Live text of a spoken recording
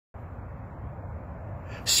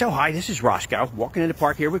So hi, this is Roscoe, walking in the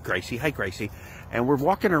park here with Gracie. Hi Gracie. And we're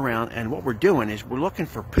walking around, and what we're doing is we're looking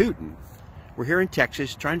for Putin. We're here in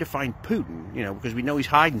Texas trying to find Putin, you know, because we know he's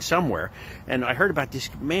hiding somewhere. And I heard about this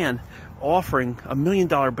man offering $1 million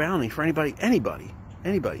bounty for anybody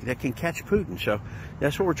that can catch Putin. So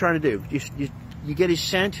that's what we're trying to do. You get his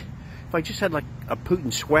scent. If I just had like a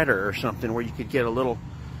Putin sweater or something where you could get a little,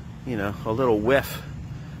 you know, a little whiff.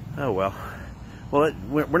 Oh well. Well,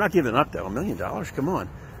 we're not giving up though. $1 million, come on.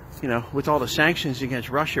 You know, with all the sanctions against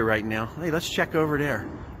Russia right now. Hey, let's check over there.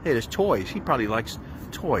 Hey, there's toys. He probably likes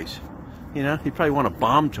toys. You know, he probably want to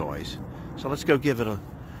bomb toys. So let's go give it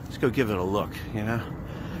a look. You know.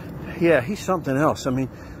 Yeah, he's something else. I mean,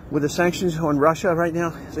 with the sanctions on Russia right now,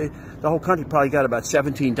 the whole country probably got about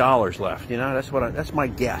 $17 left. You know, that's my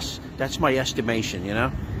guess. That's my estimation. You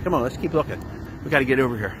know. Come on, let's keep looking. We got to get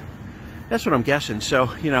over here. That's what I'm guessing.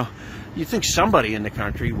 So, you know, you think somebody in the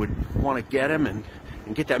country would want to get him and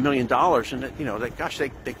get that $1 million, and you know, gosh, they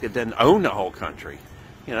could then own the whole country.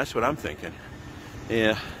 You know, that's what I'm thinking.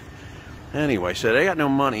 Yeah. Anyway, so they got no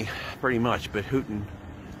money, pretty much. But Hootin,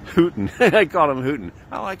 I call him Hootin.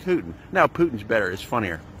 I like Hootin. Now Putin's better. It's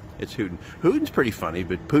funnier. It's Hootin. Hootin's pretty funny,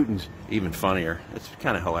 but Putin's even funnier. It's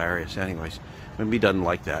kind of hilarious. Anyways, maybe he doesn't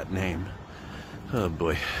like that name. Oh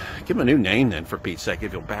boy, give him a new name then, for Pete's sake,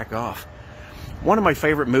 if he'll back off. One of my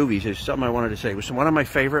favorite movies is something I wanted to say. Was one of my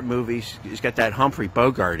favorite movies. It's got that Humphrey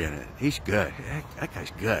Bogart in it. He's good. That guy's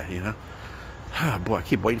good, you know. Oh boy, I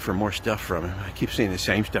keep waiting for more stuff from him. I keep seeing the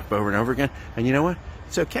same stuff over and over again. And you know what?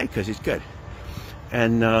 It's okay because he's good.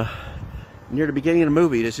 And near the beginning of the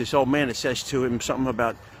movie, there's this old man that says to him something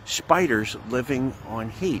about spiders living on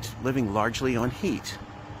heat, living largely on heat,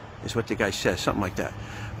 is what the guy says, something like that.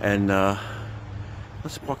 And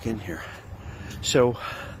let's walk in here. So,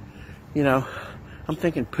 you know, I'm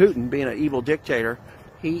thinking Putin, being an evil dictator,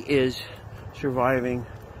 he is surviving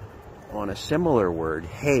on a similar word,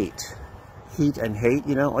 hate. Heat and hate,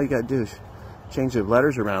 you know, all you got to do is change the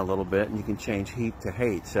letters around a little bit and you can change heat to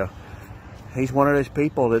hate. So he's one of those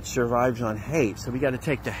people that survives on hate. So we got to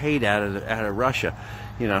take the hate out of Russia,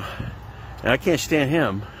 you know. And I can't stand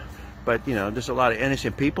him, but, you know, there's a lot of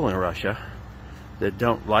innocent people in Russia that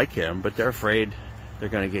don't like him, but they're afraid they're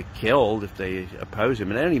going to get killed if they oppose him.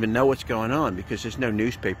 And they don't even know what's going on because there's no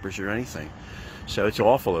newspapers or anything. So it's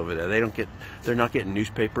awful over there. They're not getting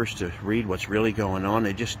newspapers to read what's really going on.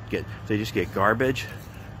 They just get garbage.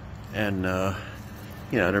 And,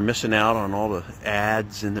 you know, they're missing out on all the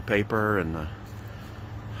ads in the paper and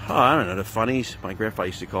I don't know, the funnies. My grandpa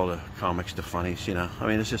used to call the comics the funnies, you know. I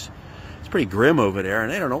mean, it's pretty grim over there,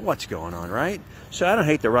 and they don't know what's going on, right? So I don't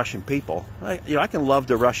hate the Russian people. You know, I can love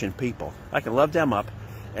the Russian people. I can love them up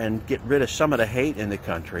and get rid of some of the hate in the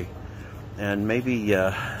country. And maybe,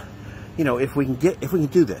 you know, if we can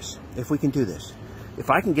do this, if I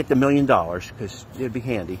can get the $1 million, because it'd be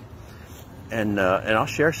handy, and I'll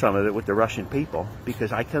share some of it with the Russian people,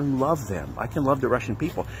 because I can love them. I can love the Russian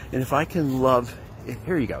people. And if I can love,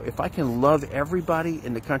 here you go, if I can love everybody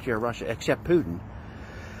in the country of Russia except Putin,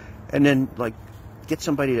 and then like get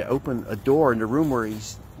somebody to open a door in the room where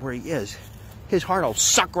he is, his heart will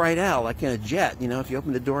suck right out like in a jet. You know, if you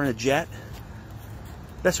open the door in a jet,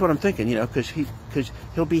 that's what I'm thinking. You know, because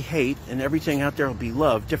he'll be hate and everything out there will be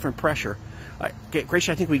love, different pressure. Gracie,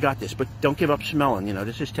 I think we got this, but don't give up smelling. You know,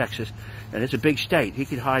 this is Texas, and it's a big state. He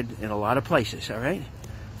could hide in a lot of places. All right,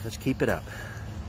 let's keep it up.